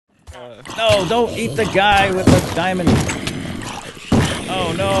No, don't eat the guy with the diamond.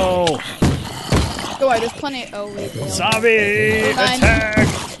 Oh no! Don't worry, there's plenty. Oh wait. Zombie attack!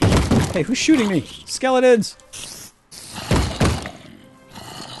 Hey, who's shooting me? Skeletons!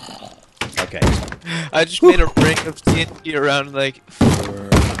 Okay. I just made a ring of TNT around like.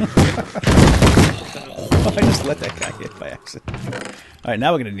 Oh, I just let that guy hit by accident. Alright,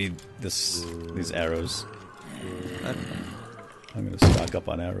 now we're gonna need these arrows. I'm gonna stock up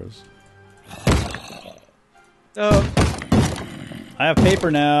on arrows. No. I have paper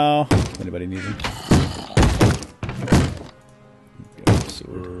now. If anybody needs them.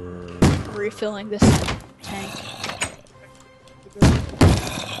 Refilling this tank.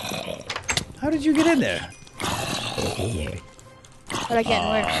 How did you get in there? But I get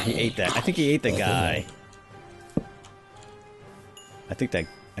where? He ate that. I think he ate the guy. I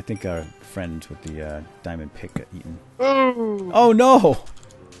think our friend with the diamond pick got eaten. Oh no!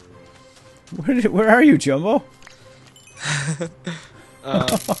 Where are you, Jumbo?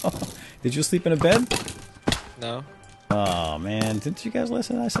 Did you sleep in a bed? No. Oh man, didn't you guys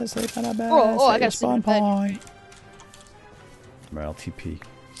listen? I said sleep in a bed. Oh, I got spawn point. Alright, I'll TP.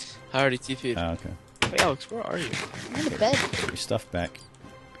 I already TP'd. Oh, okay. Hey Alex, where are you? I'm in the bed. Get your stuff back.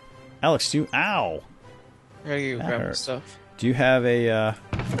 Alex, do you... Ow! I gotta go That grab my hurt. stuff. Do you have a,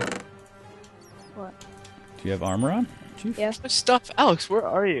 What? Do you have armor on? Yeah. My stuff, Alex, where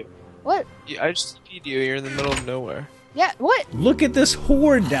are you? What? I just TP'd you. You're in the middle of nowhere. Yeah, what? Look at this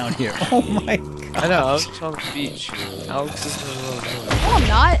horde down here. Oh my god. I know. I was just on the beach. Alex is in the middle of nowhere. No, I'm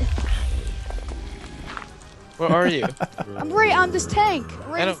not. Where are you? I'm right on this tank.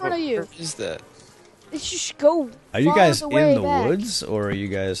 Right in front of you. Where is that? It should go. Are you guys farther way in the back. woods, or are you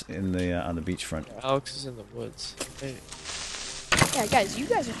guys in the on the beachfront? Alex is in the woods. Hey. Yeah, guys, you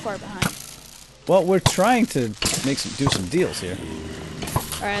guys are far behind. Well, we're trying to do some deals here.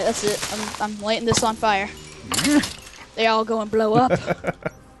 All right, that's it. I'm lighting this on fire. They all go and blow up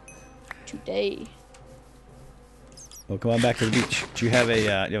today. Well, come on back to the beach. Do you have a you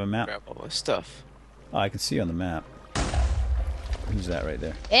have a map? Grab all my stuff. Oh, I can see you on the map. Who's that right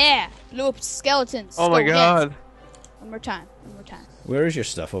there? Yeah, loop skeletons. Oh my Go god. again. One more time. One more time. Where is your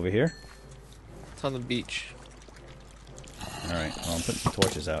stuff over here? It's on the beach. All right. Well, I'm putting some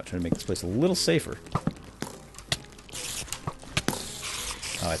torches out, trying to make this place a little safer.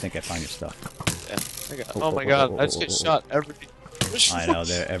 Oh, I think I found your stuff. Yeah, I got. Oh my god, I just get shot every. I know,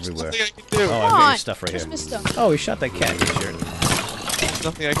 they're everywhere. There's nothing I can do. Oh, I've Come got on. your stuff right Just here. missed them. Oh, he shot that cat. Sure. There's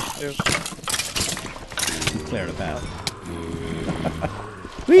nothing I can do. Clearing the path.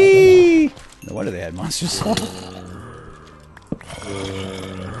 Whee! No wonder they had monsters.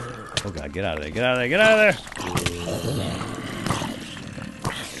 Oh god, get out of there, get out of there, get out of there!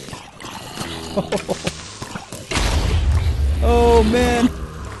 Oh man!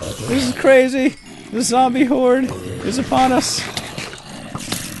 This is crazy! The zombie horde is upon us!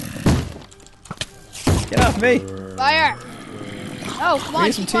 Get off me! Fire! Oh, come on.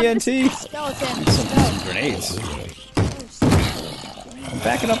 Need some keep on TNT. missing Skeletons. Some grenades. I'm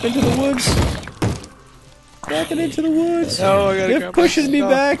backing up into the woods. Backing into the woods. No, I gotta They're grab my pushing me stuff.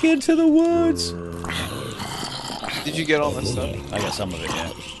 back into the woods. Did you get all my stuff? I got some of it,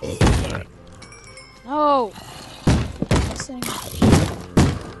 yeah. No. Missing.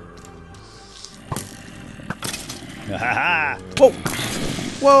 Ha ha! Whoa!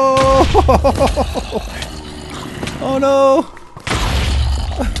 Whoa! Oh no!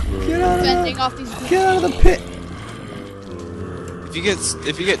 Get out of Fending there! off these. Get out of the pit!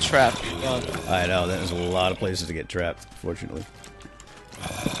 If you get trapped, you're done. I know, there's a lot of places to get trapped, fortunately.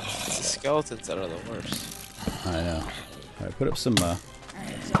 It's the skeletons that are the worst. I know. Alright, put up some, Alright,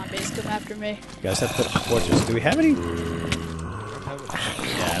 zombies come after me. you guys have to put up some torches. Do we have any? Yeah,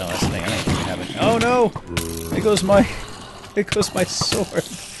 I know, that's the thing. I don't think we have any. Oh no! There goes my sword.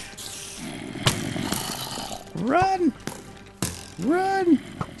 Run! Run!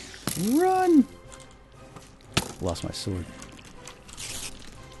 Run! Lost my sword.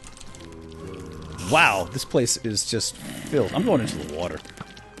 Wow, this place is just filled. I'm going into the water.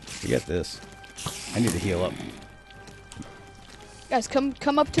 Forget this. I need to heal up. Guys, come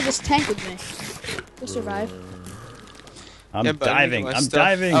up to this tank with me. We'll survive. I'm Yeah, but diving. my I'm stuff.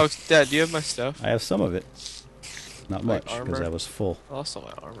 diving. Oh, Dad, do you have my stuff? I have some of it. Not My much, because armor? I was full. I lost all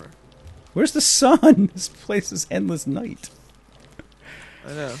my armor. Where's the sun? This place is endless night. I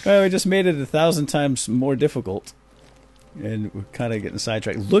know. Well, we just made it 1,000 times more difficult. And we're kind of getting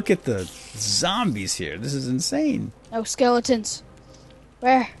sidetracked. Look at the zombies here. This is insane. No skeletons.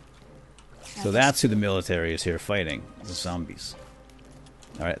 Where? So that's who the military is here fighting. The zombies.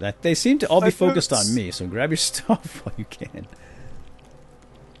 Alright, they seem to all be My focused boots. on me, so grab your stuff while you can.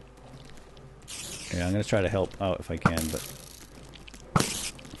 Yeah, I'm gonna try to help out if I can, but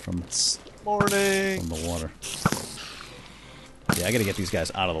from Morning. the water. Yeah, I gotta get these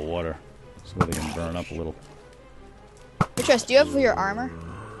guys out of the water so they can burn up a little. Hey, Tress, do you have your armor?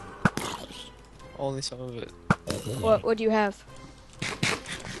 Only some of it. What do you have?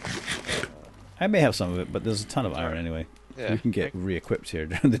 I may have some of it, but there's a ton of iron anyway. Yeah. We can get re-equipped here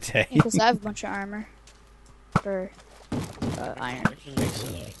during the day. Because I have a bunch of armor. Or iron. I can make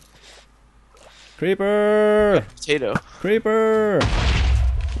some. Creeper! Potato. Creeper!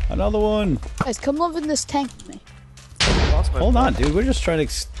 Another one! Guys, come live in this tank with me. Lost my Hold on, phone. dude. We're just trying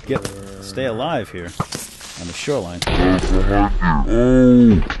to stay alive here on the shoreline.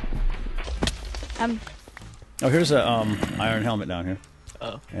 Oh, here's a iron helmet down here.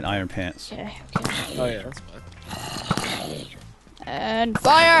 Oh. And iron pants. Okay. Oh yeah, that's fine. And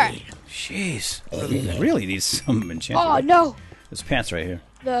fire! Jeez. We really need some enchantment. Oh no! There's pants right here.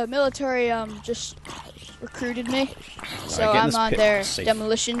 The military just recruited me, so get in I'm this on pit. their Safe.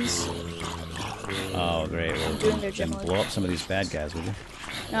 demolitions. Oh, great. Well, Doing their you can demolition. blow up some of these bad guys, would you?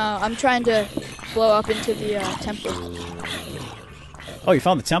 No, I'm trying to blow up into the temple. Oh, you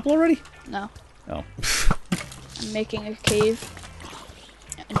found the temple already? No, Oh. I'm making a cave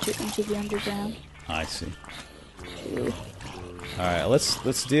into the underground. I see. Ooh. All right,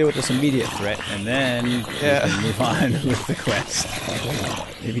 let's deal with this immediate threat, and then we can move on with the quest.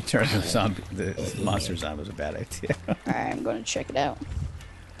 Maybe turn the monster zombie was a bad idea. Alright, I'm going to check it out.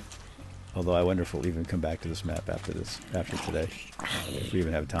 Although I wonder if we'll even come back to this map after today, if we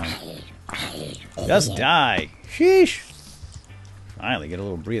even have time. Just die! Sheesh! Finally, get a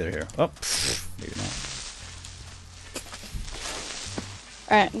little breather here. Oh, maybe not.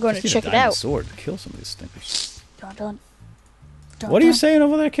 Alright, I'm going to Just need check a it diamond out. sword to kill some of these stinkers. Dun, dun. Dun, What are you dun. saying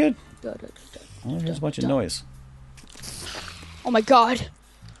over there, kid? Dun, dun, dun, Oh, there's a bunch of dun. noise. Oh my god!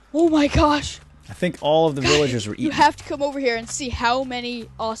 Oh my gosh! I think all of the villagers were You eaten. have to come over here and see how many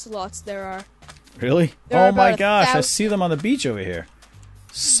ocelots there are. Really? There are Oh my about gosh, I 1,000. see them on the beach over here.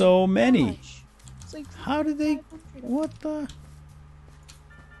 So many. Gosh. It's like How did they... 500. What the...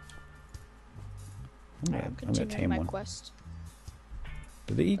 I'm Alright, gonna continuing tame my one. quest.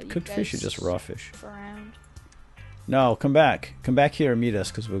 Do they Are eat you cooked fish or guys just raw fish? Around. No, come back. Come back here and meet us,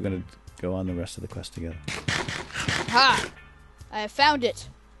 because we're going to go on the rest of the quest together. Ha! I have found it.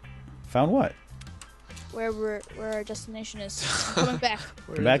 Found what? Where our destination is. I'm coming back.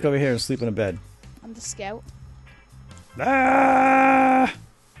 Come back over here and sleep in a bed. I'm the scout. Ah!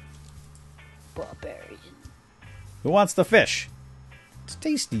 Barbarian. Who wants the fish? It's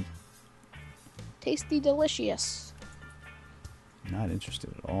tasty. Tasty, delicious. Not interested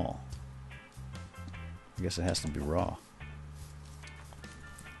at all. I guess it has to be raw.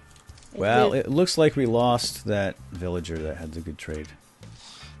 Well, it looks like we lost that villager that had the good trade.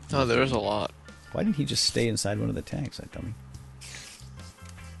 No, there is a lot. Why didn't he just stay inside one of the tanks, that dummy?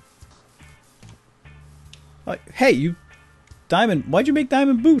 Hey, you... Diamond... Why'd you make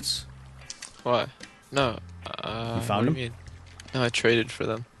diamond boots? Why? No. You found what do them? you mean? No, I traded for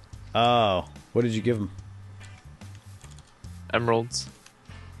them. Oh. What did you give him? Emeralds.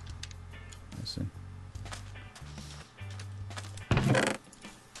 I see.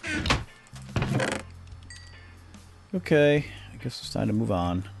 Okay. I guess it's time to move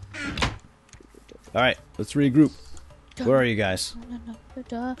on. Alright, let's regroup. Where are you guys?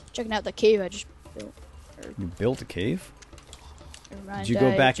 Checking out the cave I just built. You built a cave? Never mind, Did you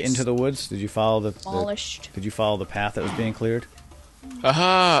go I back just into the woods? Did you follow the demolished. Did you follow the path that was being cleared?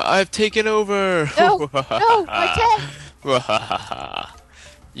 Aha! I've taken over! No! No! My tank!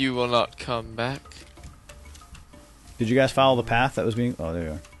 You will not come back. Did you guys follow the path that was being... Oh, there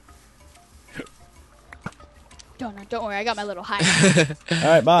you are. Don't worry, I got my little hide.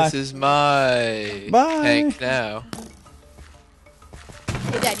 Alright, bye. This is my Bye. tank now.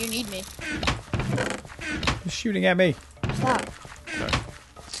 Hey Dad, you need me. You're shooting at me. Stop.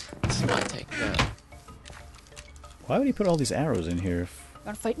 This is my tank now. Why would he put all these arrows in here if You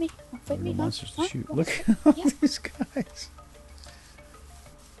wanna fight me? Wanna fight there were me? no Huh? monsters to Huh? shoot? Huh? Look at all Yeah. these guys.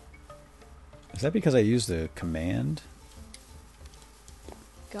 Is that because I used the command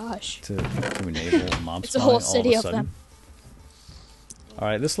Gosh. to enable mob It's a spawning whole all city of a of sudden? them.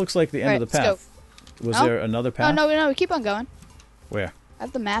 Alright, this looks like the end Alright, of the let's go. path. Was No. there another Oh, path? no, we keep on going. Where? I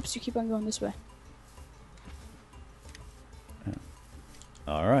have the maps, you keep on going this way.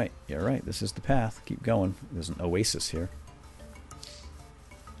 Alright, you're right. This is the path. Keep going. There's an oasis here.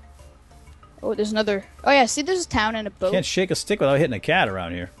 Oh, there's another. Oh, yeah, see, there's a town and a boat. Can't shake a stick without hitting a cat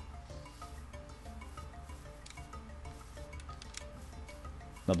around here.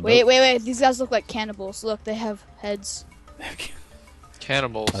 Another Wait. These guys look like cannibals. Look, they have heads. boat.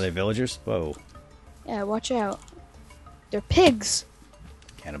 Cannibals. Are they villagers? Whoa. Yeah, watch out. They're pigs.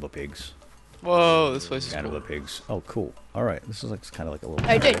 Cannibal pigs. Whoa, this place is Cannibal cool. pigs. Oh, cool. All right, this is like kind of like a little.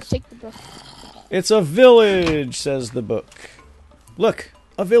 I did. paradise. Take the book. It's a village, says the book. Look,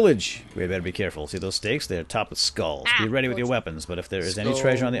 a village. We better be careful. See those stakes? They're topped with skulls. Be ready with your weapons, but if there is any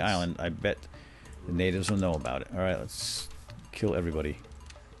treasure on the island, I bet the natives will know about it. All right, let's kill everybody.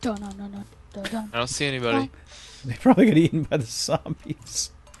 Dun, dun, dun, dun, dun, dun. I don't see anybody. They probably get eaten by the zombies.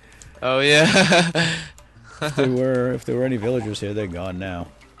 Oh yeah. If there were any villagers here, they're gone now.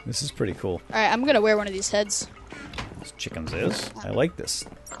 This is pretty cool. Alright, I'm gonna wear one of these heads. This chickens is. I like this.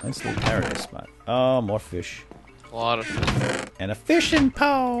 Nice little paradise spot. Oh, more fish. A lot of fish. And a fishing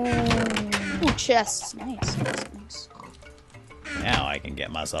pole. Ooh, chests. Nice, nice, nice. Now I can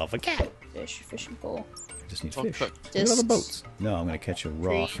get myself a cat. Fishing pole. I just need Well fish. cooked. Look at all the Discs. boats. No, I'm gonna catch a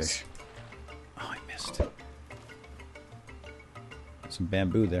raw Trees. fish. Oh, I missed. Some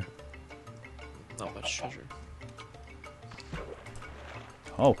bamboo there. Not much treasure.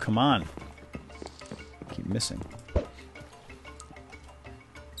 Oh, come on. Keep missing.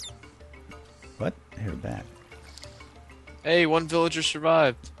 What? I hear a bat. Hey, one villager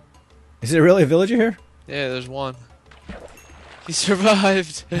survived. Is there really a villager here? Yeah, there's one. He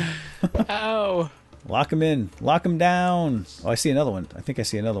survived. Ow. Lock him in. Lock him down. Oh, I see another one. I think I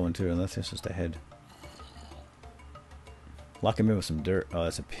see another one too, unless it's just a head. Lock him in with some dirt. Oh,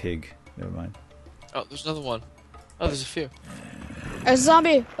 that's a pig. Never mind. Oh, there's another one. Oh, there's a few. There's a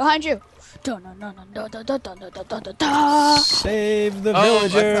zombie behind you. Dun, dun, dun, dun, dun, dun, dun, dun, dun, dun, dun. Save the Oh, I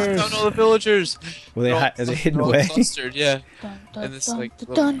villagers! found all the villagers. Were they, are they hidden They're all away? clustered, yeah. Dun, dun, And this, dun, like,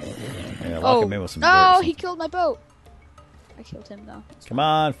 dun, dun. Yeah, lock Oh, him in with some no, dirt. he killed my boat. I killed him though. Come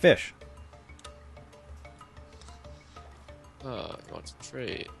on, fish. Oh, you want to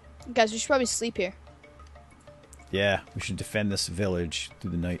trade? Guys, we should probably sleep here. Yeah, we should defend this village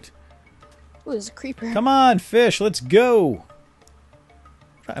through the night. Ooh, there's a creeper. Come on, fish, let's go!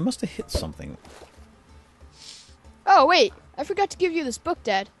 I must have hit something. Oh, wait. I forgot to give you this book,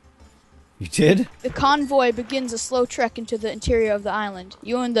 Dad. You did? The convoy begins a slow trek into the interior of the island.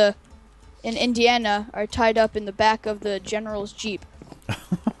 You and Indiana are tied up in the back of the general's jeep.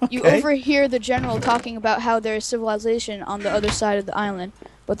 You Okay. overhear the general talking about how there is civilization on the other side of the island,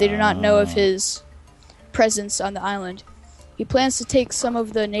 but they do not know of his presence on the island. He plans to take some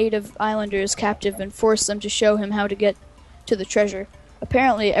of the native islanders captive and force them to show him how to get to the treasure.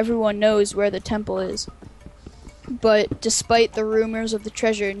 Apparently, everyone knows where the temple is. But despite the rumors of the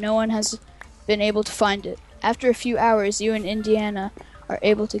treasure, no one has been able to find it. After a few hours, you and Indiana are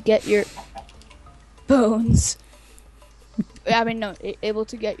able to get your bones. Able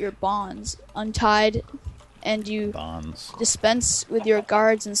to get your bonds untied, and you Bonds. dispense with your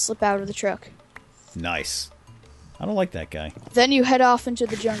guards and slip out of the truck. Nice. I don't like that guy. Then you head off into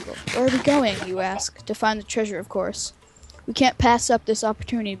the jungle. Where are we going, you ask? To find the treasure, of course. We can't pass up this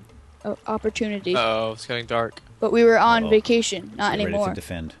opportunity. Uh-oh, it's getting dark. But we were on Uh-oh. vacation, not Ready anymore. to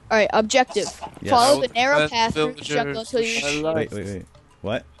defend. Alright, objective. Yes. Follow the Follow narrow the path through the villagers. jungle until you I reach. love- Wait.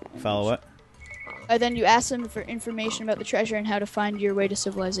 What? Follow what? Then you ask them for information about the treasure and how to find your way to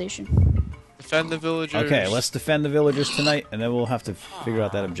civilization. Defend the villagers. Okay, let's defend the villagers tonight, and then we'll have to figure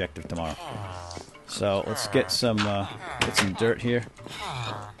out that objective tomorrow. So let's get some dirt here.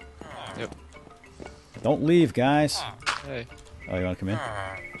 Yep. Don't leave, guys. Hey, Oh, you want to come in?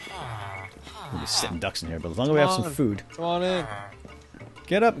 We're just sitting ducks in here, but as long as we have some Come on. food. come on in.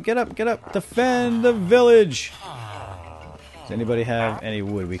 Get up, get up, get up! Defend the village! Does anybody have any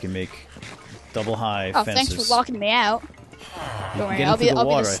wood we can make double high Oh, fences? thanks for locking me out. Don't worry, Get I'll into be the the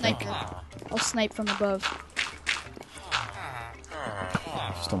water, I sniper. I'll snipe from above.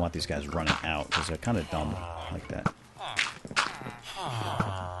 I just don't want these guys running out, because they're kind of dumb like that.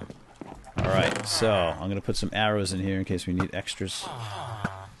 Alright, so I'm going to put some arrows in here in case we need extras.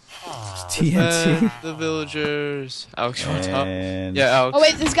 It's TNT. Defend the villagers. Alex, you on top? And Yeah, Alex. Oh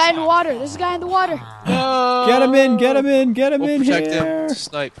wait, there's a guy in the water. There's a guy in the water. No! get him in, get him in, get him We'll in protect here! him.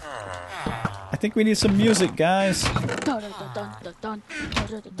 Snipe. I think we need some music, guys.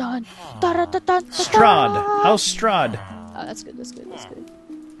 Strahd. How's Strahd? Oh, that's good. That's good. That's good.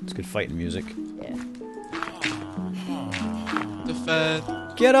 It's good fighting music. Yeah. Defend.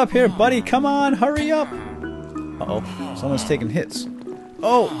 Get up here, buddy. Come on, hurry up. Uh-oh. Someone's taking hits.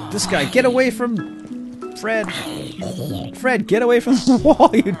 Oh, this guy. Get away from Fred. Fred, get away from the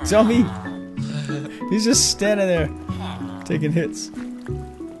wall, you dummy. He's just standing there taking hits.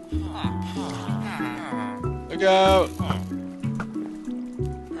 Look out.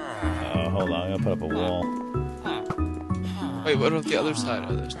 Oh, hold on. I'm going to put up a wall. Wait, what about the other side?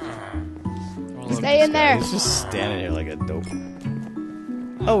 Oh, there's no. Stay in there. He's just standing here like a dope.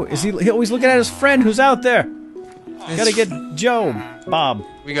 Oh, is he always looking at his friend who's out there? Gotta get Joe, Bob.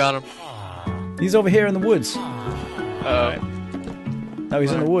 We got him. He's over here in the woods. Alright. No,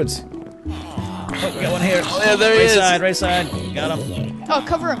 he's in the woods. Oh, we got one here. Oh, yeah, there he is. Right side. Got him. Oh,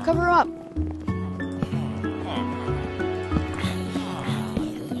 cover him up.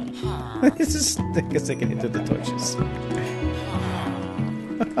 This is, I guess I can hit the torches.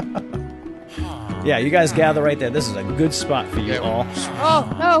 Yeah, you guys gather right there. This is a good spot for you all. Oh,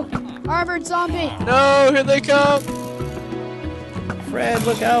 no. Armored zombie. No, here they come. Fred,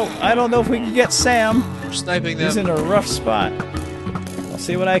 look out. I don't know if we can get Sam. We're sniping them. He's in a rough spot. I'll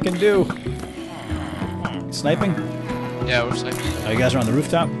see what I can do. Sniping? Yeah, we're sniping. Oh, you guys are on the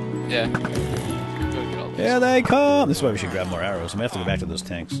rooftop? Yeah. Here they come. This is why we should grab more arrows. I'm gonna have to go back to those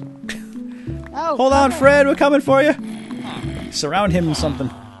tanks. Oh, Hold on, Fred. We're coming for you. Surround him in something.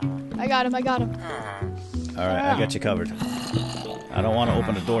 I got him. All right, I got you covered. I don't want to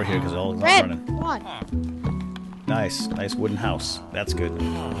open the door here because all is Fred, running. come on. Nice wooden house. That's good.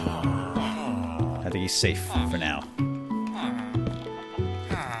 I think he's safe for now.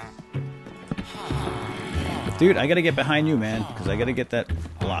 Dude, I gotta get behind you, man, because I gotta get that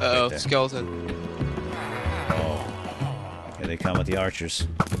block right there. Skeleton. Oh. Here they come with the archers.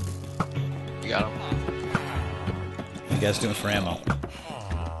 You got him. You guys doing for ammo?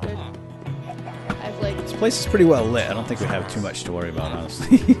 Good. I've like. This place is pretty well lit. I don't think we have too much to worry about,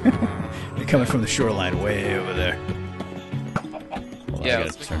 honestly. They're coming from the shoreline way over there. Hold on, Yeah, I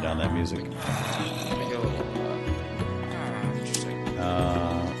gotta turn down that music. Make it a little interesting.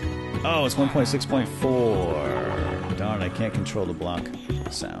 Oh, it's 1.6.4. Darn, I can't control the block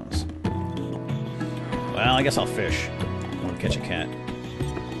sounds. Well, I guess I'll fish. I'll catch a cat.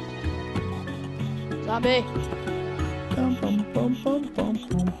 Zombie.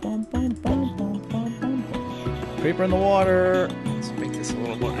 Creeper in the water. Let's make this a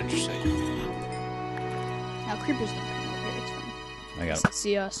little more interesting. Now creepers don't come over here. It's fine. I got him. Doesn't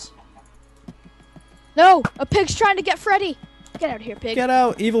see us. No! A pig's trying to get Freddy! Get out of here, pig. Get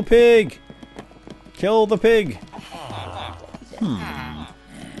out, evil pig! Kill the pig!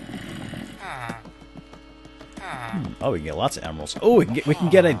 Oh, we can get lots of emeralds. Oh, we can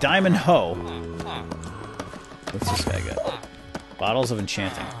get a diamond hoe. What's this guy got? Bottles of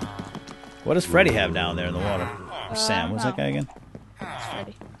enchanting. What does Freddy have down there in the water? Or Sam? What's that guy again? It's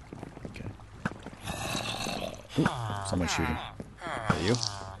Freddy. Okay. Ooh, someone's shooting. Are you?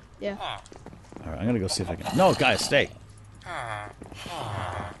 Yeah. Alright, I'm gonna go see if I can... No, guys, stay!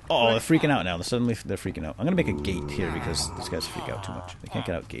 Oh, they're freaking out now. Suddenly they're freaking out. I'm gonna make a gate here because these guys freak out too much. They can't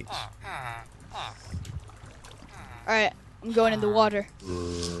get out gates. Alright, I'm going in the water.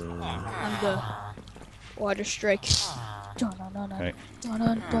 I'm the water strike. Right. That's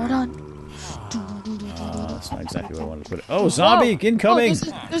not exactly where I wanted to put it. Oh, zombie incoming!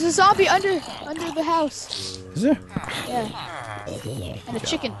 Oh, there's a zombie under the house. Is there? Yeah. And a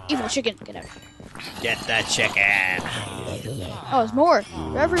chicken. Evil chicken. Get out. Get that chicken! Oh, there's more.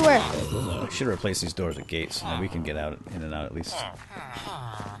 They're everywhere. I should replace these doors with gates, and then we can get out in and out at least.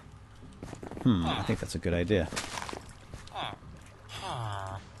 I think that's a good idea.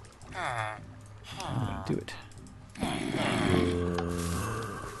 I'm gonna do it.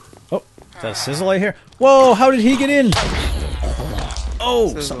 Oh, is that a sizzle I hear? Whoa, how did he get in?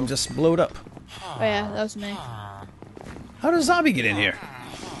 Oh, something just blowed up. Oh yeah, that was me. How did a zombie get in here?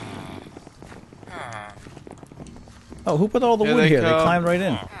 Oh, who put all the wood here? They climbed right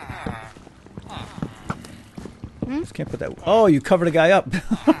in. Just can't put that. Oh, you covered a guy up.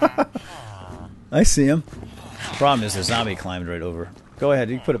 I see him. Problem is the zombie climbed right over. Go ahead,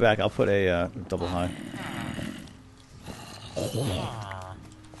 you can put it back. I'll put a double high.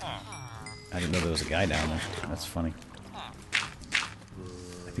 I didn't know there was a guy down there. That's funny.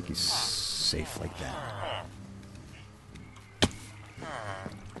 I think he's safe like that.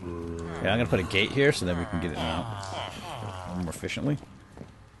 Yeah, I'm gonna put a gate here so then we can get it out more efficiently.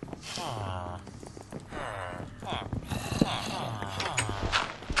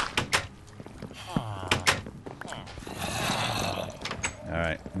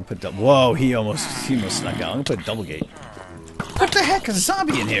 Alright, I'm gonna put whoa, he almost snuck out. I'm gonna put a double gate. What the heck? There's a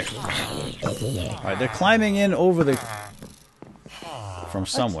zombie in here! Alright, they're climbing in over the from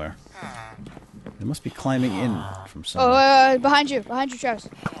somewhere. They must be climbing in from somewhere. Oh, behind you, Travis.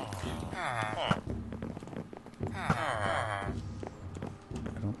 I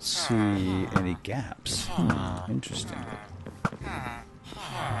don't see any gaps. Interesting.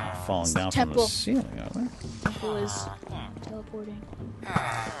 Falling down from the ceiling, are they? Temple is teleporting.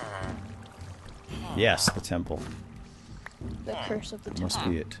 Yes, the temple. The curse of the temple. Must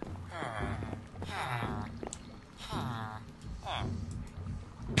be it.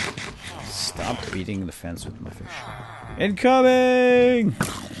 Stop beating the fence with my fish. Incoming!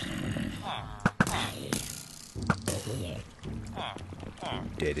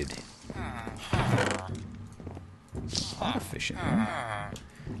 Deaded. A lot of fish in here.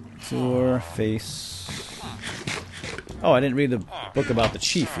 Tour, face. Oh, I didn't read the book about the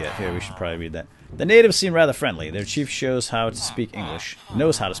chief yet. Here, we should probably read that. The natives seem rather friendly. Their chief knows how to speak English,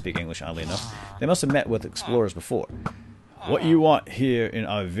 oddly enough. They must have met with explorers before. What you want here in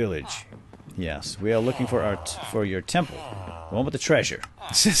our village? Yes, we are looking for your temple. The one with the treasure,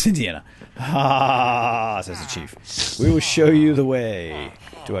 says Indiana. Ah, says the chief. We will show you the way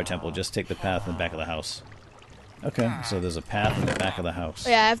to our temple. Just take the path in the back of the house. Okay, so there's a path in the back of the house. Oh,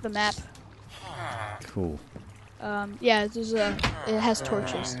 yeah, I have the map. Cool. Yeah, there's it has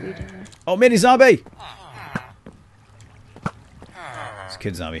torches leading there. Oh, mini zombie! There's a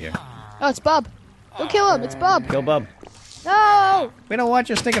kid zombie here. Oh, it's Bob. Go kill him. It's Bob. Kill Bub. No! We don't want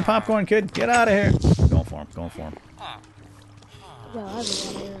your stinking popcorn, kid. Get out of here. Going for him. Going for him. Well, I have a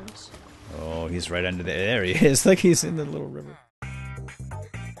lot of arrows. Oh, he's right under there. There he is. Like he's in the little river.